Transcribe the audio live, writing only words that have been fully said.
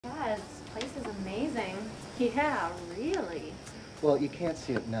Yeah, really. Well, you can't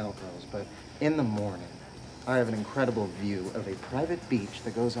see it now, girls, but in the morning, I have an incredible view of a private beach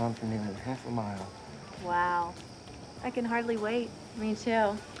that goes on for nearly half a mile. Wow. I can hardly wait. Me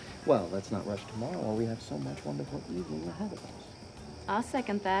too. Well, let's not rush tomorrow while we have so much wonderful evening ahead of us. I'll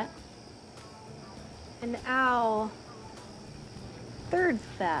second that. And Al thirds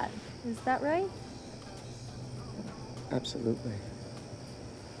that. Is that right? Absolutely.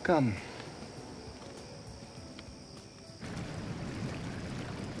 Come.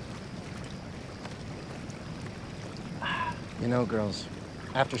 You know, girls,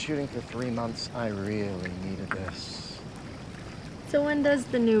 after shooting for 3 months, I really needed this. So when does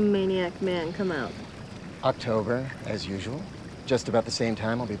the new Maniac Man come out? October, as usual. Just about the same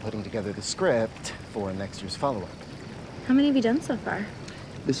time I'll be putting together the script for next year's follow-up. How many have you done so far?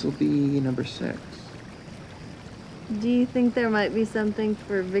 This will be number 6. Do you think there might be something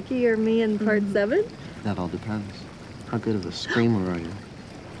for Vicky or me in part 7? That all depends. How good of a screamer are you?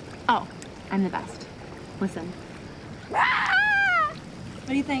 Oh, I'm the best. Listen. What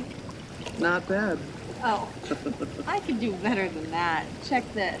do you think? Not bad. Oh, I could do better than that. Check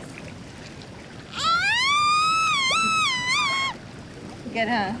this. Good,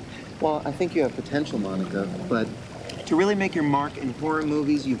 huh? Well, I think you have potential, Monica, but to really make your mark in horror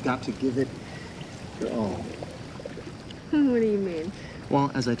movies, you've got to give it your all. What do you mean?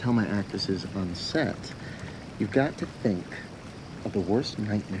 Well, as I tell my actresses on set, you've got to think of the worst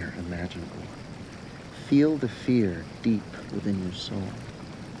nightmare imaginable. Feel the fear deep within your soul.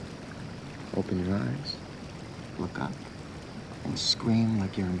 Open your eyes, look up, and scream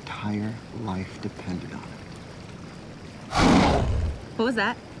like your entire life depended on it. What was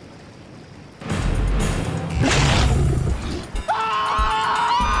that?